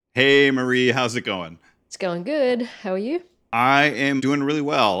Hey, Marie, how's it going? It's going good. How are you? I am doing really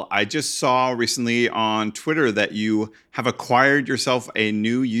well. I just saw recently on Twitter that you have acquired yourself a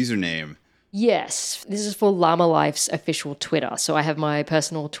new username. Yes, this is for Llama Life's official Twitter. So I have my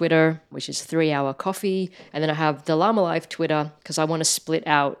personal Twitter, which is 3 Hour Coffee, and then I have the Llama Life Twitter because I want to split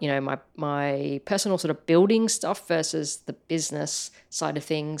out, my personal sort of building stuff versus the business side of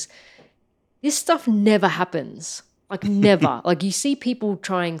things. This stuff never happens. Like never. Like you see people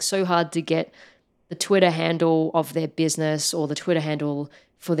trying so hard to get the Twitter handle of their business or the Twitter handle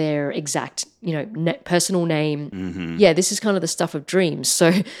for their exact, personal name. Hmm. Yeah, this is kind of the stuff of dreams.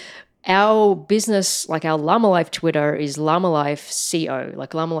 So our business, like our Llama Life Twitter, is Llama Life Co,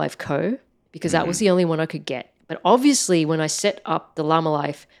 like Llama Life Co, because that was Hmm. the only one I could get. But obviously, when I set up the Llama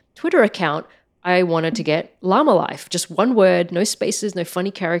Life Twitter account, I wanted to get Llama Life, just one word, no spaces, no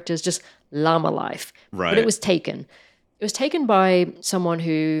funny characters, just Llama Life. But it Right. was taken. It was taken by someone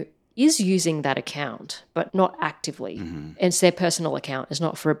who is using that account, but not actively. Hmm. And it's their personal account. It's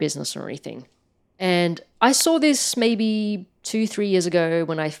not for a business or anything. And I saw this maybe 2, 3 years ago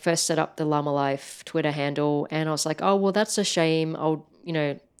when I first set up the Llama Life Twitter handle. And I was like, oh, well, that's a shame.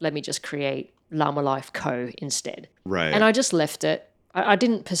 Let me just create Llama Life Co. instead. And Right. I just left it. I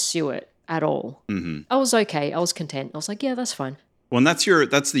didn't pursue it at all. Hmm. I was okay. I was content. I was like, yeah, that's fine. Well, and that's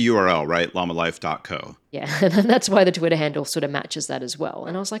the URL, right? Lamalife.co. Yeah. And that's why the Twitter handle sort of matches that as well.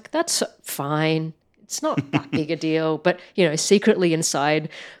 And I was like, that's fine. It's not that big a deal. But, secretly inside,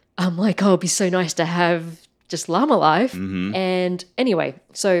 I'm like, oh, it'd be so nice to have just Llama Life. Hmm. And anyway,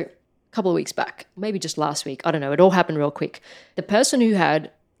 so a couple of weeks back, maybe just last week, I don't know, it all happened real quick. The person who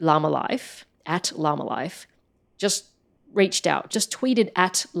had Llama Life at Llama Life just reached out, just tweeted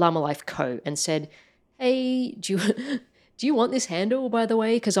at Llama Life Co. and said, hey, do you want this handle, by the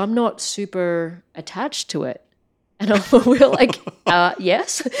way? Because I'm not super attached to it. And we were like,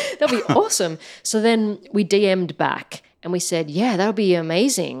 yes, that'd be awesome. So then we DM'd back and we said, yeah, that would be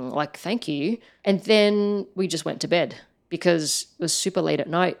amazing. Like, thank you. And then we just went to bed because it was super late at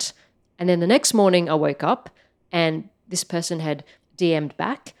night. And then the next morning I woke up and this person had DM'd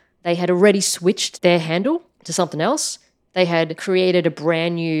back. They had already switched their handle to something else. They had created a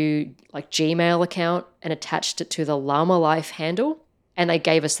brand new like Gmail account and attached it to the Llama Life handle. And they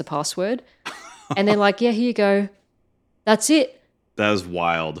gave us the password. And then like, yeah, here you go. That's it. That is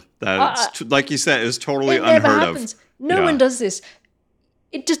wild. Uh, Like you said, it's totally it never unheard of. happens. No one Yeah. does this.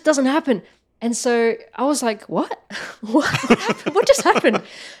 It just doesn't happen. And so I was like, what? What happened? What just happened?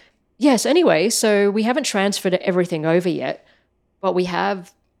 Yes, anyway, so we haven't transferred everything over yet, but we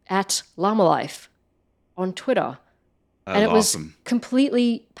have at Llama Life on Twitter. That And is it was awesome.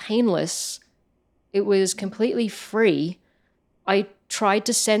 completely painless. It was completely free. I tried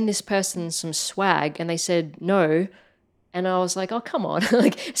to send this person some swag and they said no. And I was like, "Oh, come on!"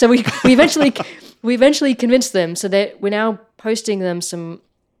 Like, so we eventually convinced them so that we're now posting them some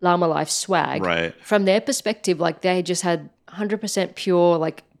Llama Life swag. Right. From their perspective, like they just had 100% pure,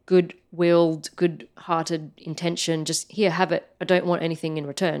 like good-willed, good-hearted intention. Just here, have it. I don't want anything in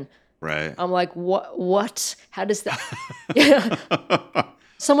return. Right. I'm like, what? What? How does that? Yeah.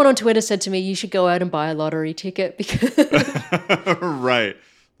 Someone on Twitter said to me, "You should go out and buy a lottery ticket because." Right.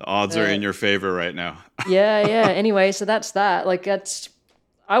 The odds are uh, in your favor right now. Yeah, yeah. Anyway, so that's that. Like that's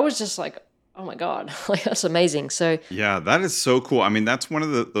I was just like, oh my God, like that's amazing. So Yeah, that is so cool. I mean, that's one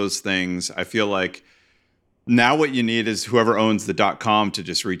of those things I feel like now what you need is whoever owns the .com to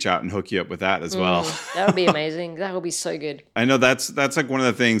just reach out and hook you up with that as well. that would be amazing. That would be so good. I know that's like one of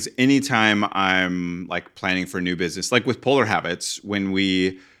the things anytime I'm like planning for a new business, like with Polar Habits, when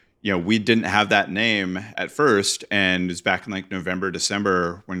we didn't have that name at first, and it was back in like November,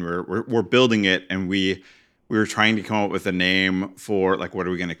 December when we're building it, and we were trying to come up with a name for like what are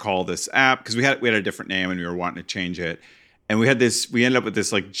we going to call this app, because we had a different name and we were wanting to change it, and we ended up with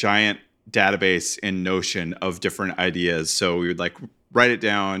this like giant database in Notion of different ideas. So we would like write it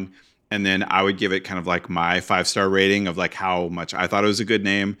down, and then I would give it kind of like my 5-star rating of like how much I thought it was a good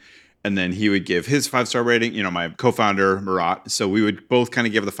name. And then he would give his 5-star rating, my co-founder, Murat. So we would both kind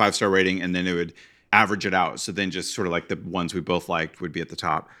of give the 5-star rating, and then it would average it out. So then just sort of like the ones we both liked would be at the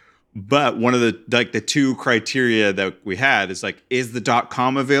top. But one of the two criteria that we had is like, is the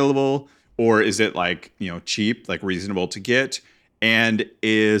 .com available, or is it like, cheap, like reasonable to get? And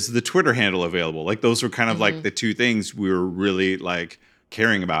is the Twitter handle available? Like those were kind of like Hmm. the two things we were really like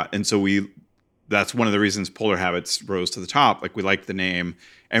caring about. And so that's one of the reasons Polar Habits rose to the top. Like we liked the name,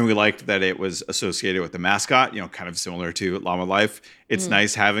 and we liked that it was associated with the mascot, kind of similar to Llama Life. It's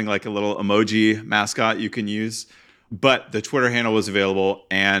nice having like a little emoji mascot you can use. but the Twitter handle was available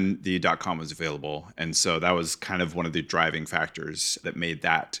and the .com was available. And so that was kind of one of the driving factors that made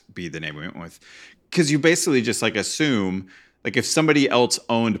that be the name we went with. Because you basically just like assume, like if somebody else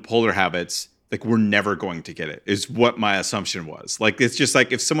owned Polar Habits, like we're never going to get it, is what my assumption was. Like it's just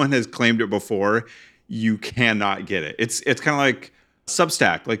like if someone has claimed it before, you cannot get it. It's kind of like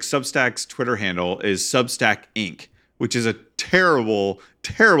Substack. Like Substack's Twitter handle is Substack Inc., which is a terrible,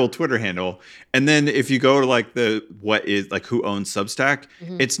 terrible Twitter handle. And then if you go to like who owns Substack,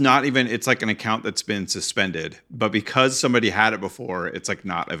 it's not even, it's like an account that's been suspended. But because somebody had it before, it's like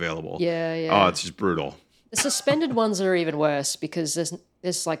not available. Yeah, yeah. Oh, it's just brutal. The suspended ones are even worse because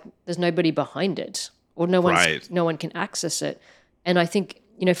there's nobody behind it, or no one can access it. And I think,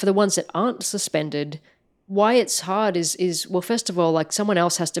 for the ones that aren't suspended, why it's hard is well, first of all, like someone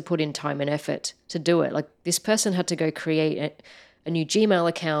else has to put in time and effort to do it. Like this person had to go create a new Gmail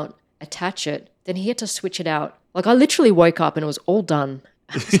account, attach it, then he had to switch it out. Like I literally woke up and it was all done.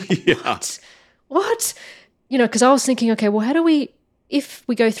 I was like, Yeah. What? Because I was thinking, okay, well, how do we, if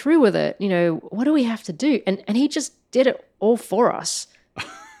we go through with it, what do we have to do? And he just did it all for us.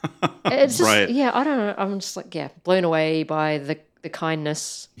 It's just, Right. yeah, I don't know. I'm just like, blown away by the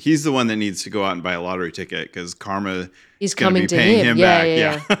kindness. He's the one that needs to go out and buy a lottery ticket because karma Is going coming to to be paying him. him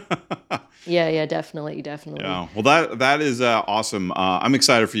back. Yeah, definitely. Yeah. Well, that is awesome. I'm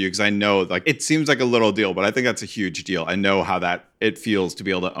excited for you because I know like it seems like a little deal, but I think that's a huge deal. I know how it feels to be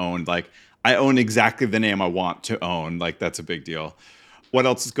able to own. Like I own exactly the name I want to own. Like that's a big deal. What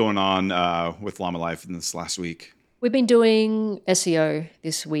else is going on with Llama Life in this last week? We've been doing SEO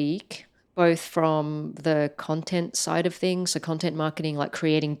this week, both from the content side of things, so content marketing, like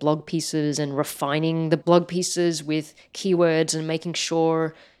creating blog pieces and refining the blog pieces with keywords and making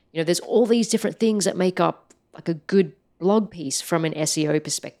sure, there's all these different things that make up like a good blog piece from an SEO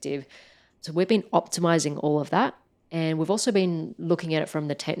perspective. So we've been optimizing all of that. And we've also been looking at it from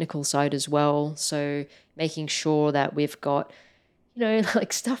the technical side as well. So making sure that we've got,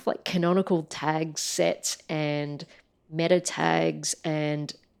 like stuff like canonical tag sets and meta tags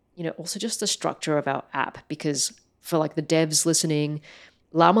and, also just the structure of our app, because for like the devs listening,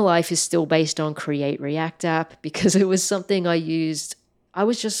 Llama Life is still based on Create React App because it was something I used. I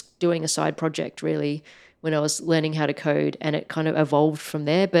was just doing a side project really when I was learning how to code, and it kind of evolved from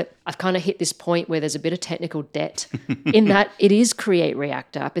there. But I've kind of hit this point where there's a bit of technical debt in that it is Create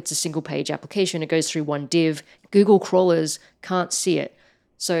React App. It's a single page application. It goes through one div. Google crawlers can't see it.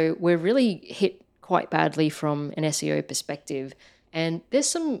 So we're really hit quite badly from an SEO perspective. And there's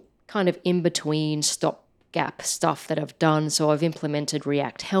some kind of in-between stopgap stuff that I've done. So I've implemented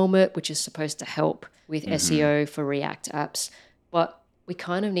React Helmet, which is supposed to help with SEO for React apps. But we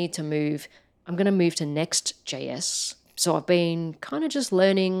kind of need to move. I'm going to move to Next.js. So I've been kind of just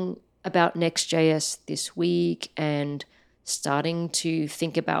learning about Next.js this week and starting to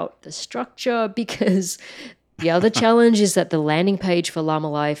think about the structure, because the other challenge is that the landing page for Llama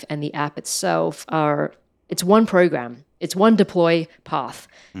Life and the app itself it's one program. It's one deploy path.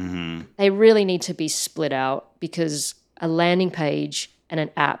 They really need to be split out, because a landing page and an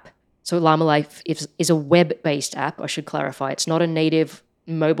app, so Llama Life is a web-based app, I should clarify. It's not a native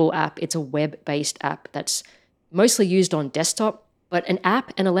mobile app. It's a web-based app that's mostly used on desktop, but an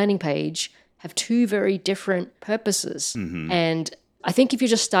app and a landing page have two very different purposes. And I think if you're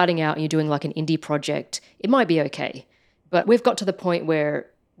just starting out and you're doing like an indie project, it might be okay. But we've got to the point where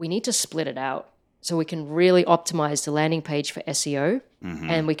we need to split it out so we can really optimize the landing page for SEO,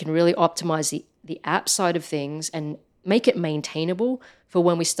 and we can really optimize the app side of things and make it maintainable for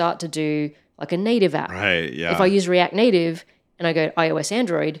when we start to do like a native app. Right, yeah. If I use React Native and I go iOS,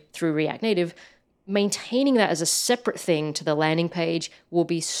 Android through React Native, maintaining that as a separate thing to the landing page will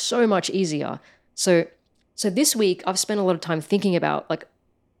be so much easier. So this week I've spent a lot of time thinking about like,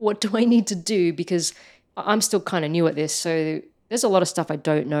 what do I need to do? Because I'm still kind of new at this. So there's a lot of stuff I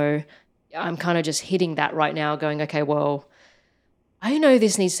don't know. I'm kind of just hitting that right now going, okay, well, I know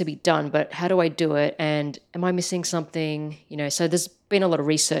this needs to be done, but how do I do it? And am I missing something? So there's been a lot of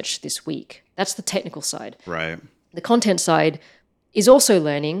research this week. That's the technical side. Right. The content side is also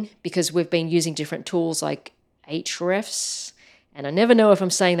learning, because we've been using different tools like Ahrefs, and I never know if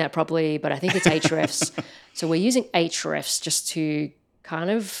I'm saying that properly, but I think it's Ahrefs. So we're using Ahrefs just to kind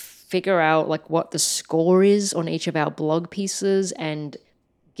of figure out like what the score is on each of our blog pieces and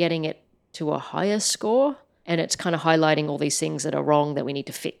getting it to a higher score. And it's kind of highlighting all these things that are wrong that we need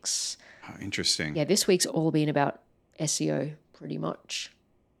to fix. Oh, interesting. Yeah, this week's all been about SEO pretty much.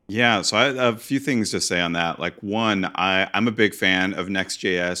 Yeah, so I have a few things to say on that. Like one, I'm a big fan of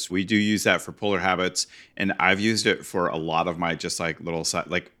Next.js. We do use that for Polar Habits, and I've used it for a lot of my just like little side,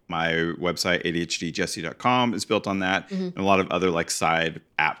 like my website adhdjesse.com is built on that, Hmm. and a lot of other like side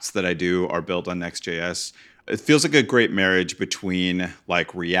apps that I do are built on Next.js. It feels like a great marriage between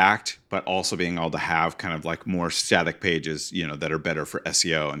like React, but also being able to have kind of like more static pages, that are better for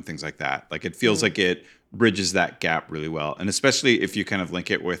SEO and things like that. Like it feels like it bridges that gap really well. And especially if you kind of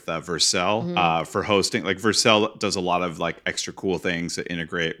link it with Vercel Hmm. for hosting. Like Vercel does a lot of like extra cool things that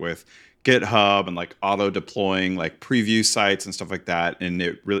integrate with GitHub and like auto deploying like preview sites and stuff like that. And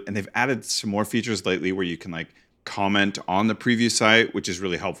they've added some more features lately where you can like comment on the preview site, which is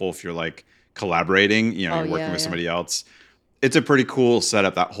really helpful if you're like collaborating, Oh you're working yeah, with yeah. somebody else. It's a pretty cool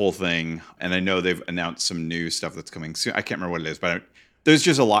setup, that whole thing. And I know they've announced some new stuff that's coming soon. I can't remember what it is, but there's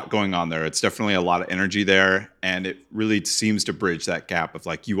just a lot going on there. It's definitely a lot of energy there. And it really seems to bridge that gap of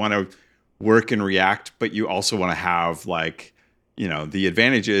like, you want to work and React, but you also want to have like, the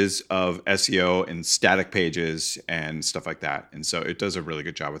advantages of SEO and static pages and stuff like that. And so it does a really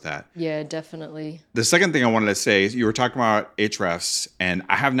good job with that. Yeah, definitely. The second thing I wanted to say is you were talking about Ahrefs, and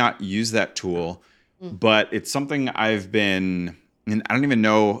I have not used that tool, Mm. but it's something and I don't even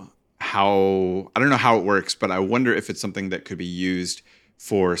know I don't know how it works, but I wonder if it's something that could be used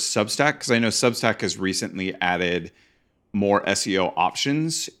for Substack, because I know Substack has recently added more SEO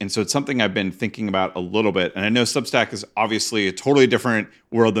options. And so it's something I've been thinking about a little bit. And I know Substack is obviously a totally different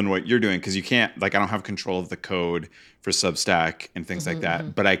world than what you're doing, because you can't, like, I don't have control of the code for Substack and things like Hmm. Hmm.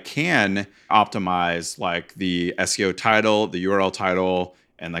 that. But I can optimize like the SEO title, the URL title,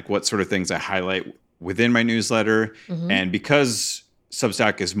 and like what sort of things I highlight within my newsletter. Hmm. And because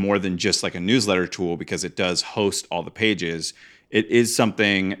Substack is more than just like a newsletter tool, because it does host all the pages, it is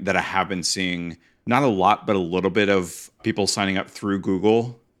something that I have been seeing not a lot, but a little bit of people signing up through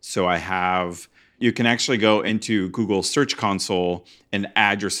Google. So you can actually go into Google Search Console and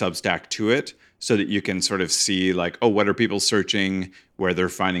add your Substack to it so that you can sort of see like, oh, what are people searching, where they're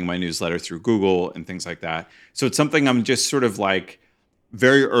finding my newsletter through Google and things like that. So it's something I'm just sort of like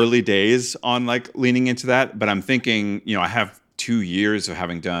very early days on like leaning into that. But I'm thinking, I have 2 years of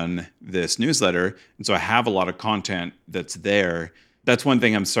having done this newsletter. And so I have a lot of content that's there. That's one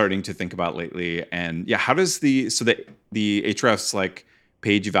thing I'm starting to think about lately. And yeah, how does the Ahrefs like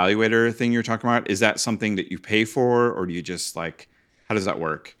page evaluator thing you're talking about, is that something that you pay for, or do you just like, how does that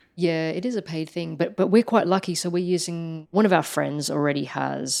work? Yeah, it is a paid thing, but we're quite lucky. So we're using one of our friends already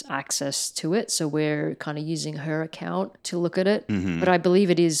has access to it, so we're kind of using her account to look at it. But Hmm. I believe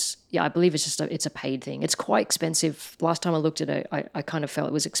it is. Yeah, I believe it's just it's a paid thing. It's quite expensive. Last time I looked at it, I kind of felt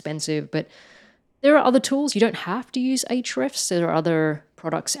it was expensive, but there are other tools. You don't have to use Ahrefs. There are other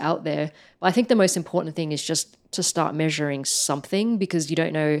products out there. But I think the most important thing is just to start measuring something, because you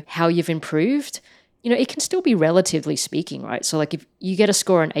don't know how you've improved. It can still be relatively speaking, right? So, like, if you get a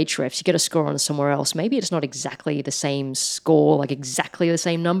score on Ahrefs, you get a score on somewhere else. Maybe it's not exactly the same score, like exactly the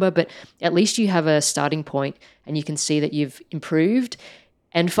same number, but at least you have a starting point and you can see that you've improved.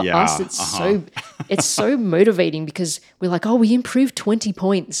 And for us, Yeah. Uh-huh. it's so motivating, because we're like, oh, we improved 20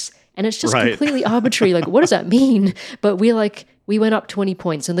 points. And it's just Right. completely arbitrary. Like, what does that mean? But we're like, we went up 20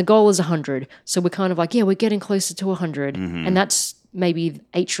 points and the goal is 100. So we're kind of like, yeah, we're getting closer to 100. And Hmm. that's maybe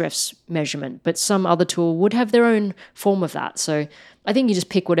Ahrefs measurement. But some other tool would have their own form of that. So I think you just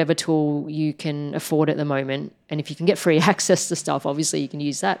pick whatever tool you can afford at the moment. And if you can get free access to stuff, obviously you can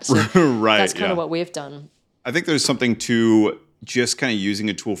use that. So that's Right. kind of Yeah. what we've done. I think there's something to just kind of using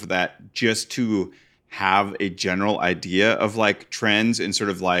a tool for that, just to have a general idea of like trends and sort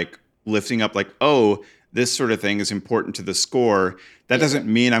of like lifting up like, oh, this sort of thing is important to the score. That Yeah. doesn't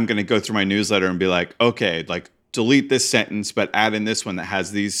mean I'm going to go through my newsletter and be like, okay, like delete this sentence, but add in this one that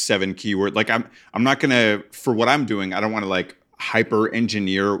has these 7 keywords. Like I'm not going to, for what I'm doing, I don't want to like hyper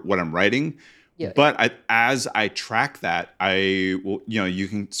engineer what I'm writing. Yeah. But as I track that, I will, you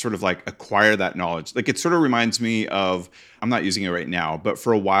can sort of like acquire that knowledge. Like it sort of reminds me of, I'm not using it right now, but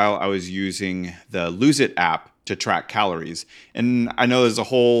for a while I was using the Lose It app to track calories. And I know there's a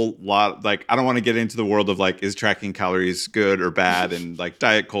whole lot, like, I don't want to get into the world of like, is tracking calories good or bad, and like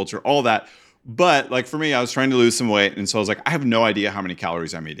diet culture, all that. But like for me, I was trying to lose some weight. And so I was like, I have no idea how many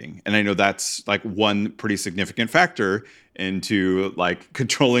calories I'm eating. And I know that's like one pretty significant factor into like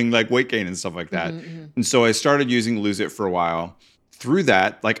controlling like weight gain and stuff like that. And so I started using Lose It for a while. Through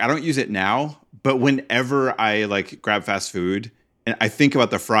that, like I don't use it now, but whenever I like grab fast food and I think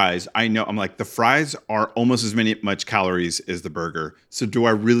about the fries, I know I'm like, the fries are almost as much calories as the burger. So do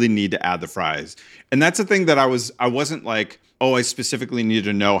I really need to add the fries? And that's the thing that I wasn't like, oh, I specifically need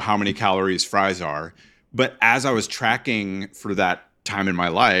to know how many calories fries are. But as I was tracking for that time in my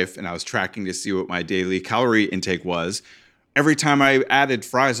life and I was tracking to see what my daily calorie intake was, every time I added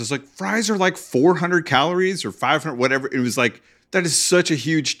fries, I was like, fries are like 400 calories or 500, whatever. It was like, that is such a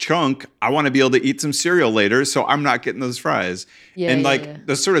huge chunk. I want to be able to eat some cereal later, so I'm not getting those fries. Yeah, And yeah, like yeah.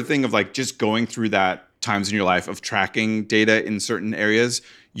 the sort of thing of like just going through that times in your life of tracking data in certain areas,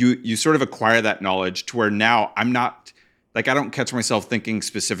 you sort of acquire that knowledge to where now I'm not like, I don't catch myself thinking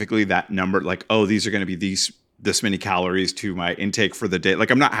specifically that number, like, oh, these are going to be this many calories to my intake for the day. Like,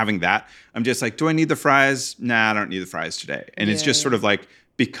 I'm not having that. I'm just like, do I need the fries? Nah, I don't need the fries today. And it's Yeah, just sort yeah. of like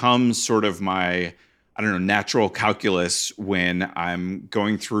becomes sort of my, I don't know, natural calculus when I'm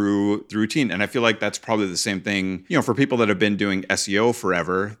going through the routine. And I feel like that's probably the same thing, for people that have been doing SEO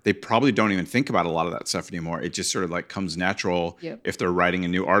forever, they probably don't even think about a lot of that stuff anymore. It just sort of like comes natural Yep. if they're writing a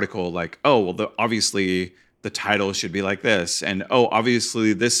new article, like, oh, well, obviously the title should be like this. And oh,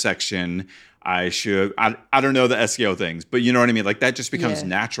 obviously this section, I don't know the SEO things, but you know what I mean? Like that just becomes Yeah.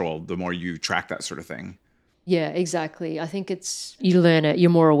 natural the more you track that sort of thing. Yeah, exactly. I think you learn it, you're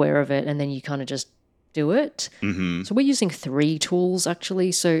more aware of it, and then you kind of just do it. Mm-hmm. So we're using 3 tools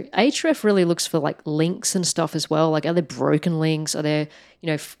actually. So Ahrefs really looks for like links and stuff as well. Like, are there broken links? Are there,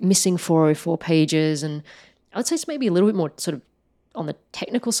 missing 404 pages? And I'd say it's maybe a little bit more sort of on the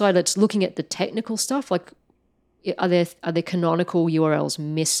technical side. It's looking at the technical stuff. Like, are there canonical URLs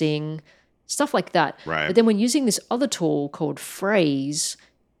missing? Stuff like that. Right. But then when using this other tool called Phrase,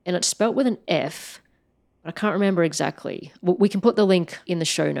 and it's spelt with an F, I can't remember exactly. We can put the link in the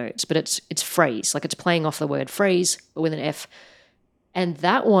show notes, but it's phrase, like it's playing off the word phrase, but with an F. And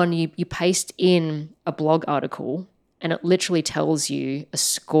that one, you paste in a blog article, and it literally tells you a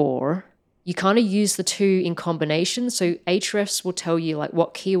score. You kind of use the two in combination. So Ahrefs will tell you like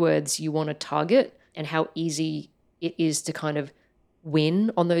what keywords you want to target and how easy it is to kind of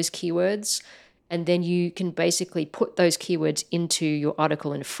win on those keywords. And then you can basically put those keywords into your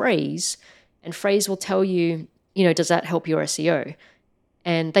article in Phrase, and Phrase will tell you, does that help your SEO?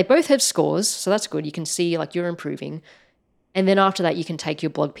 And they both have scores, so that's good. You can see like you're improving. And then after that, you can take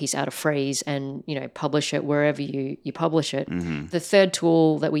your blog piece out of Phrase and, publish it wherever you publish it. Mm-hmm. The third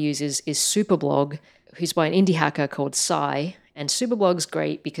tool that we use is Superblog, who's by an indie hacker called Sai. And Superblog's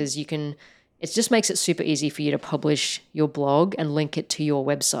great because it just makes it super easy for you to publish your blog and link it to your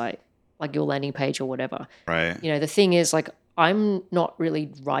website, like your landing page or whatever. Right. The thing is, like, I'm not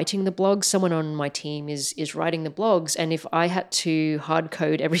really writing the blogs. Someone on my team is writing the blogs. And if I had to hard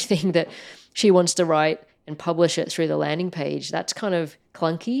code everything that she wants to write and publish it through the landing page, that's kind of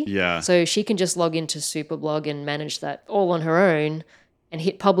clunky. Yeah. So she can just log into Superblog and manage that all on her own and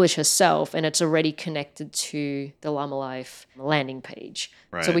hit publish herself, and it's already connected to the Llama Life landing page.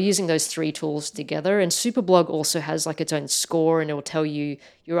 Right. So we're using those 3 tools together, and Superblog also has like its own score, and it will tell you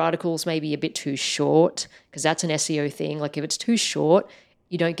your articles may be a bit too short, because that's an SEO thing. Like if it's too short,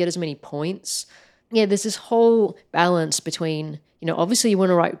 you don't get as many points. Yeah, there's this whole balance between, obviously you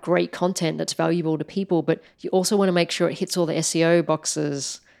want to write great content that's valuable to people, but you also want to make sure it hits all the SEO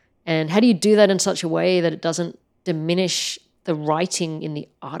boxes. And how do you do that in such a way that it doesn't diminish the writing in the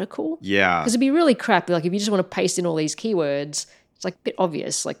article? Yeah. Because it'd be really crap. Like if you just want to paste in all these keywords, it's like a bit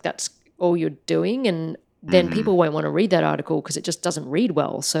obvious. Like that's all you're doing. And then people won't want to read that article because it just doesn't read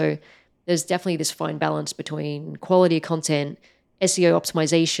well. So there's definitely this fine balance between quality of content, SEO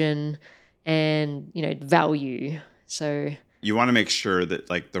optimization, and, value. So You want to make sure that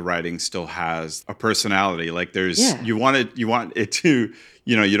like the writing still has a personality. Like Yeah. you want it to,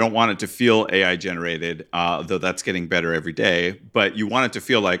 you don't want it to feel AI generated, though that's getting better every day, but you want it to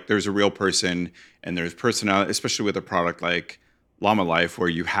feel like there's a real person and there's personality, especially with a product like Llama Life, where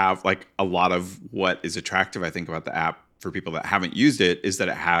you have like a lot of what is attractive, I think, about the app for people that haven't used it is that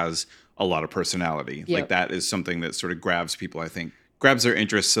it has a lot of personality. Yep. Like that is something that sort of grabs people, I think, grabs their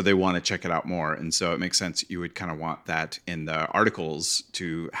interest, so they want to check it out more. And so it makes sense you would kind of want that in the articles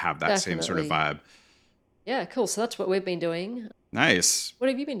to have that same sort of Definitely. vibe. Yeah, cool. So that's what we've been doing. Nice. What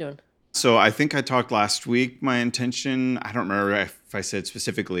have you been doing? So I think I talked last week, my intention, I don't remember if I said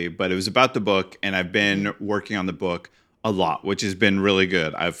specifically, but it was about the book, and I've been working on the book a lot, which has been really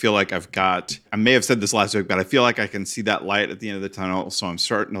good. I feel like I may have said this last week, but I feel like I can see that light at the end of the tunnel. So I'm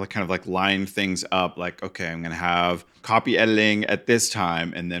starting to kind of like line things up like, okay, I'm going to have copy editing at this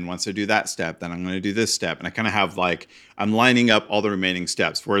time. And then once I do that step, then I'm going to do this step. And I kind of have like, I'm lining up all the remaining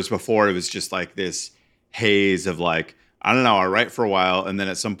steps. Whereas before it was just like this haze of like, I don't know, I write for a while and then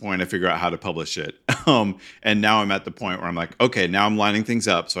at some point I figure out how to publish it. And now I'm at the point where I'm like, okay, now I'm lining things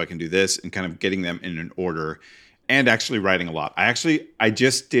up so I can do this and kind of getting them in an order. And actually writing a lot. I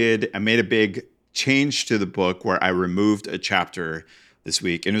made a big change to the book where I removed a chapter this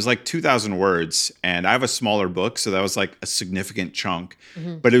week, and it was like 2,000 words. And I have a smaller book, so that was like a significant chunk.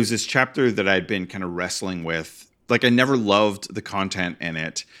 But it was this chapter that I'd been kind of wrestling with. Like I never loved the content in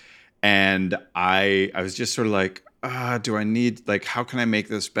it. And I was just sort of like, do I need, like, how can I make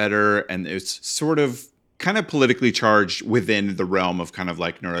this better? And it's sort of kind of politically charged within the realm of kind of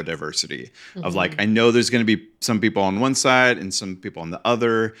like neurodiversity of like, I know there's going to be some people on one side and some people on the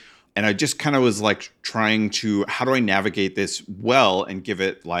other. And I just kind of was like trying to, how do I navigate this well and give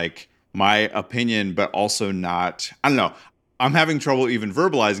it like my opinion, but also not, I don't know. I'm having trouble even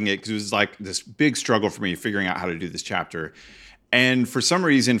verbalizing it because it was like this big struggle for me figuring out how to do this chapter. And for some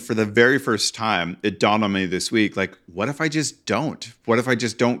reason, for the very first time, it dawned on me this week, like, what if I just don't? What if I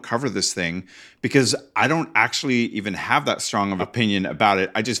just don't cover this thing? Because I don't actually even have that strong of opinion about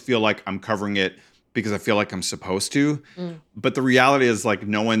it. I just feel like I'm covering it because I feel like I'm supposed to. But the reality is, like,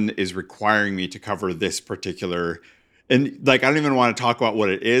 no one is requiring me to cover this particular. And like, I don't even want to talk about what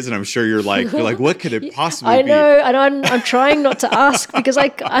it is. And I'm sure you're like, what could it possibly be? I know, and I'm trying not to ask because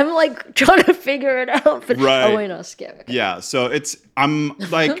I'm like trying to figure it out, but I won't ask. Yeah, okay. Yeah. So I'm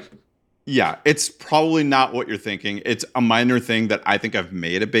like, yeah, it's probably not what you're thinking. It's a minor thing that I think I've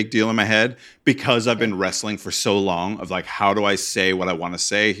made a big deal in my head because I've been wrestling for so long of like, how do I say what I want to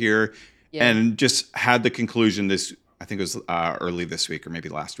say here? Yeah. And just had the conclusion I think it was early this week or maybe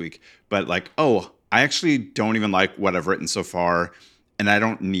last week, but like, I actually don't even like what I've written so far, and I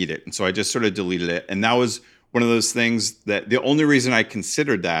don't need it. And so I just sort of deleted it. And that was one of those things that the only reason I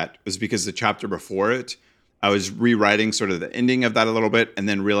considered that was because the chapter before it, I was rewriting sort of the ending of that a little bit and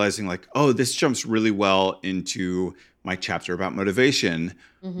then realizing like, this jumps really well into my chapter about motivation.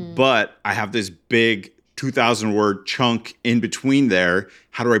 But I have this big 2,000 word chunk in between there.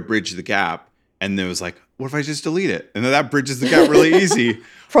 How do I bridge the gap? And it was like, what if I just delete it? And then that bridges the gap really easy.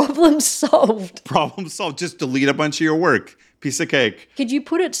 Problem solved. Problem solved. Just delete a bunch of your work. Piece of cake. Could you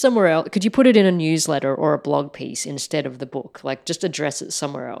put it somewhere else? Could you put it in a newsletter or a blog piece instead of the book? Like just address it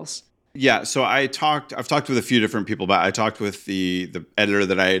somewhere else. Yeah. So I've talked with a few different people about it. I talked with the editor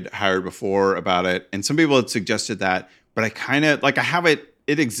that I had hired before about it. And some people had suggested that, but I kind of like, I have it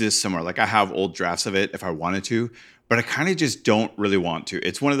exists somewhere. Like I have old drafts of it if I wanted to, but I kind of just don't really want to.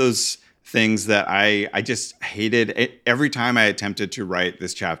 It's one of those things that I just hated it. Every time I attempted to write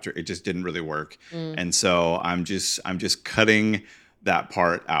this chapter, it just didn't really work. And so I'm just cutting that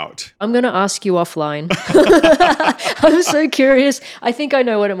part out. I'm going to ask you offline. I'm so curious. I think I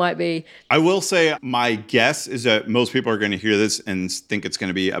know what it might be. I will say my guess is that most people are going to hear this and think it's going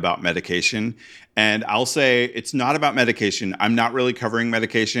to be about medication. And I'll say it's not about medication. I'm not really covering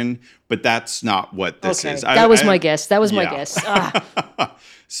medication, but that's not what this is. That was my guess. That was my guess.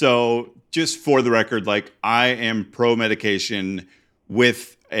 So just for the record, like I am pro medication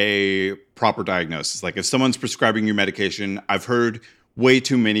with a proper diagnosis. Like if someone's prescribing you medication, I've heard way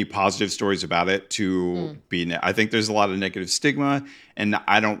too many positive stories about it to be, I think there's a lot of negative stigma, and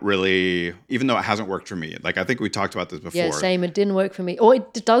I don't really, even though it hasn't worked for me, like I think we talked about this before. Yeah, same. It didn't work for me. Or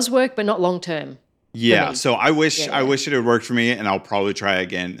it does work, but not long term. Yeah, so I wish it had worked for me, and I'll probably try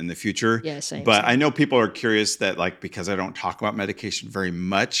again in the future. Yeah, same. But I know people are curious that like because I don't talk about medication very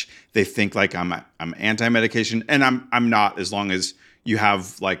much, they think like I'm anti-medication, and I'm not, as long as you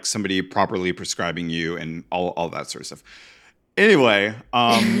have like somebody properly prescribing you and all that sort of stuff. Anyway,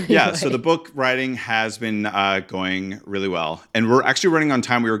 so the book writing has been going really well. And we're actually running on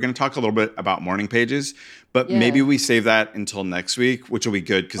time. We were going to talk a little bit about morning pages, but maybe we save that until next week, which will be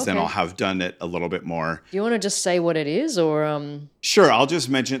good because then I'll have done it a little bit more. Do you want to just say what it is or? Sure, I'll just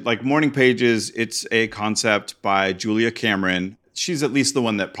mention like morning pages. It's a concept by Julia Cameron. She's at least the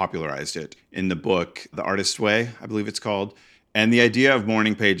one that popularized it in the book, The Artist's Way, I believe it's called. And the idea of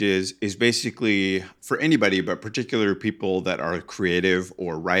morning pages is basically for anybody, but particular people that are creative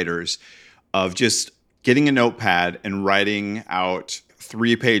or writers, of just getting a notepad and writing out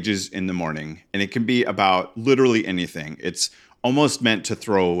 3 pages in the morning. And it can be about literally anything. It's almost meant to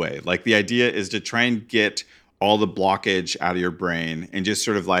throw away. Like the idea is to try and get all the blockage out of your brain and just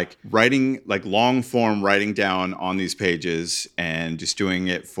sort of like writing, like long form writing down on these pages and just doing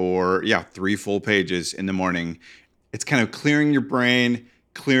it for 3 full pages in the morning. It's kind of clearing your brain,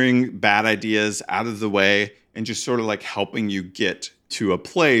 clearing bad ideas out of the way, and just sort of like helping you get to a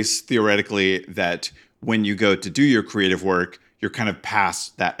place, theoretically, that when you go to do your creative work, you're kind of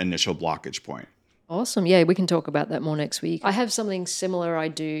past that initial blockage point. Awesome. Yeah, we can talk about that more next week. I have something similar I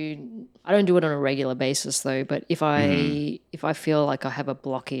don't do it on a regular basis though, but if I feel like I have a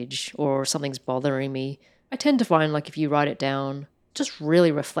blockage or something's bothering me, I tend to find like if you write it down, just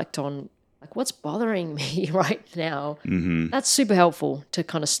really reflect on like what's bothering me right now. That's super helpful to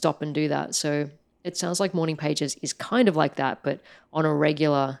kind of stop and do that. So It sounds like morning pages is kind of like that, but on a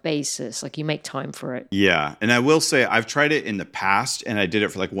regular basis, like you make time for it. Yeah. And I will say I've tried it in the past and I did it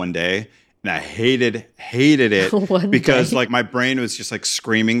for like one day and I hated it One because day. like my brain was just like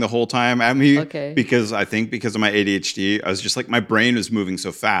screaming the whole time at me Okay. because I think because of my ADHD, I was just like my brain was moving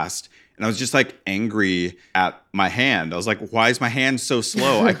so fast and I was just like angry at my hand. I was like, why is my hand so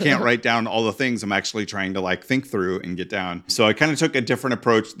slow? I can't write down all the things I'm actually trying to like think through and get down. So I kind of took a different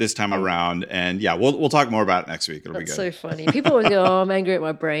approach this time around. And yeah, we'll talk more about it next week. It'll be That's good. so funny. People always go, "Oh, I'm angry at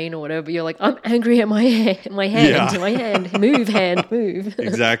my brain" or whatever. But you're like, "I'm angry at my my hand, Yeah. my hand. Move, hand, move."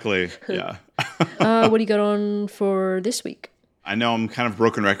 Exactly. Yeah. What do you got on for this week? I know I'm kind of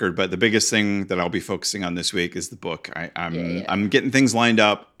broken record, but the biggest thing that I'll be focusing on this week is the book. I'm getting things lined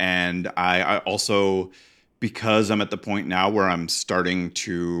up, and I also, because I'm at the point now where I'm starting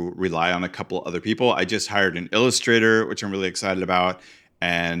to rely on a couple other people. I just hired an illustrator, which I'm really excited about,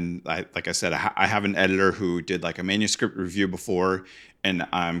 and like I said, I have an editor who did like a manuscript review before, and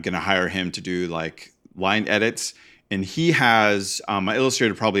I'm gonna hire him to do like line edits. And he has my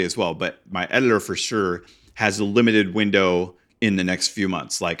illustrator probably as well, but my editor for sure has a limited window in the next few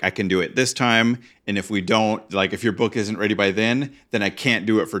months. Like I can do it this time. And if we don't, like if your book isn't ready by then I can't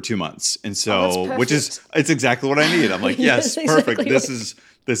do it for 2 months. And so, it's exactly what I need. I'm like, yes, perfect. Exactly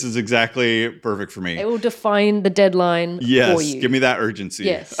This is exactly perfect for me. It will define the deadline for Yes, you. give me that urgency.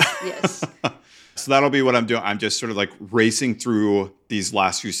 Yes, yes. So that'll be what I'm doing. I'm just sort of like racing through these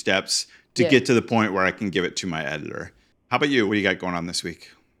last few steps to get to the point where I can give it to my editor. How about you? What do you got going on this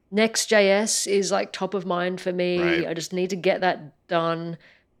week? Next.js is like top of mind for me. Right. I just need to get that done.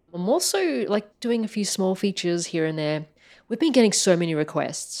 I'm also like doing a few small features here and there. We've been getting so many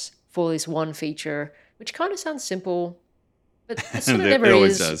requests for this one feature, which kind of sounds simple, but it sort of never It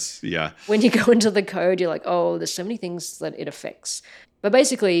always is. does. Yeah. When you go into the code, you're like, oh, there's so many things that it affects. But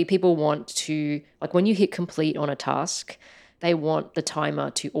basically, people want to, like when you hit complete on a task, they want the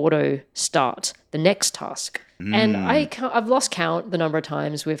timer to auto start the next task. And I've lost count the number of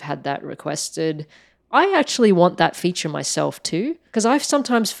times we've had that requested. I actually want that feature myself too, because I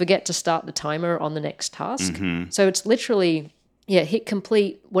sometimes forget to start the timer on the next task. So it's literally, hit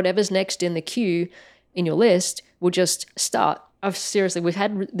complete, whatever's next in the queue in your list will just start. We've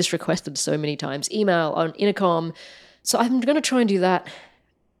had this requested so many times, email, on intercom. So I'm going to try and do that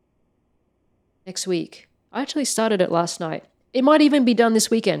next week. I actually started it last night. It might even be done this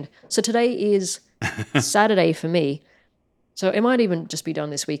weekend. So today is Saturday for me. So it might even just be done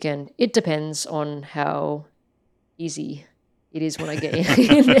this weekend. It depends on how easy it is when I get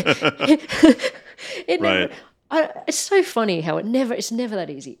in. Right. It's so funny how it's never that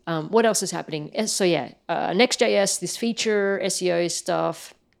easy. What else is happening? So Next.js, this feature, SEO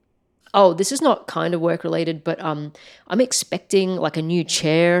stuff. Oh, this is not kind of work related, but I'm expecting like a new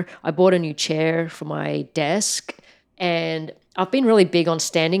chair. I bought a new chair for my desk, and I've been really big on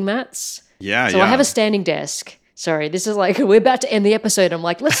standing mats. Yeah, So I have a standing desk. Sorry, this is like we're about to end the episode. I'm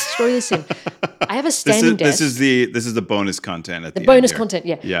like, let's throw this in. I have a standing desk. This is the bonus content at the end bonus here. content,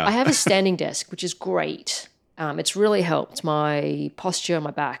 yeah. Yeah. I have a standing desk, which is great. It's really helped my posture,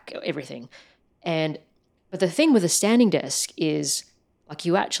 my back, everything. But the thing with a standing desk is like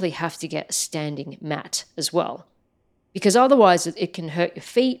you actually have to get a standing mat as well, because otherwise it can hurt your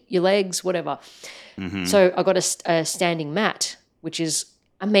feet, your legs, whatever. So I got a standing mat, which is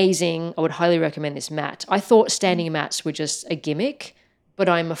amazing. I would highly recommend this mat. I thought standing mats were just a gimmick, but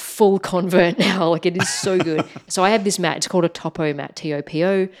I'm a full convert now. Like it is so good. So I have this mat. It's called a Topo mat,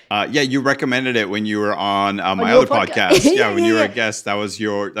 Topo. Yeah, you recommended it when you were on my your other podcast. Yeah, When you were a guest, that was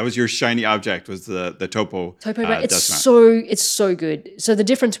your shiny object was the Topo mat. It's dust mat. it's so good. So the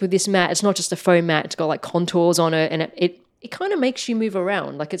difference with this mat, it's not just a foam mat. It's got like contours on it, and it kind of makes you move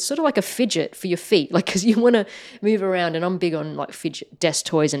around. Like it's sort of like a fidget for your feet, like because you want to move around. And I'm big on like desk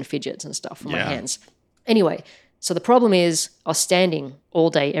toys and fidgets and stuff for my hands. Anyway, so the problem is I was standing all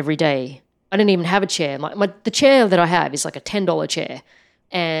day, every day. I didn't even have a chair. The chair that I have is like a $10 chair,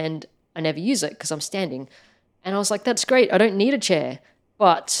 and I never use it because I'm standing. And I was like, that's great. I don't need a chair.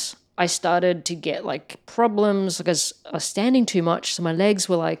 But I started to get like problems because I was standing too much. So my legs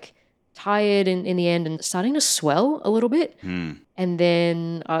were like tired in the end and starting to swell a little bit. And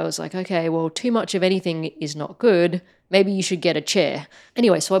then I was like, okay, well, too much of anything is not good. Maybe you should get a chair.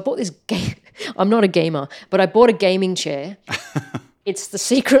 Anyway, so I bought this I'm not a gamer, but I bought a gaming chair. It's the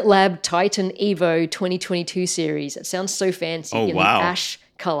Secret Lab Titan Evo 2022 series. It sounds so fancy in the ash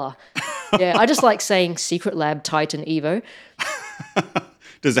color. Yeah, I just like saying Secret Lab Titan Evo.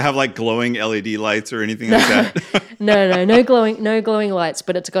 Does it have like glowing LED lights or anything like that? No glowing lights,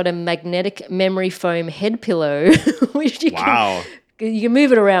 but it's got a magnetic memory foam head pillow, which you can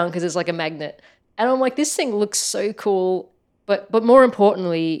move it around because it's like a magnet. And I'm like, this thing looks so cool, but more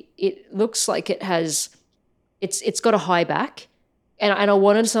importantly, it looks like it's got a high back, and I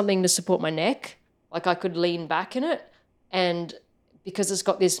wanted something to support my neck, like I could lean back in it, and because it's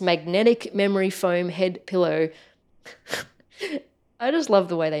got this magnetic memory foam head pillow. I just love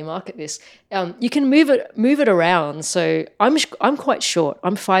the way they market this. You can move it around. So I'm quite short.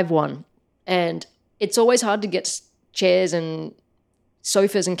 I'm 5'1", and it's always hard to get chairs and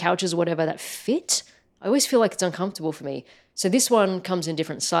sofas and couches or whatever that fit. I always feel like it's uncomfortable for me. So this one comes in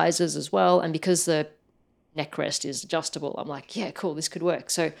different sizes as well, and because the neck rest is adjustable, I'm like, yeah, cool, this could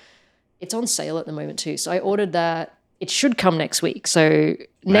work. So it's on sale at the moment too. So I ordered that. It should come next week. So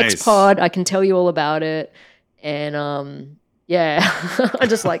next Nice. pod, I can tell you all about it. And yeah, I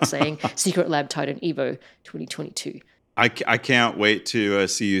just like saying Secret Lab Titan Evo 2022. I can't wait to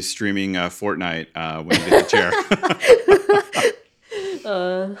see you streaming Fortnite when you get the chair.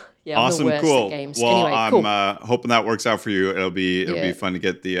 Yeah, I'm Awesome, the worst cool. at games. Well, Anyway, I'm cool. hoping that works out for you. It'll be fun to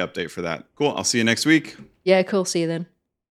get the update for that. Cool. I'll see you next week. Yeah, cool. See you then.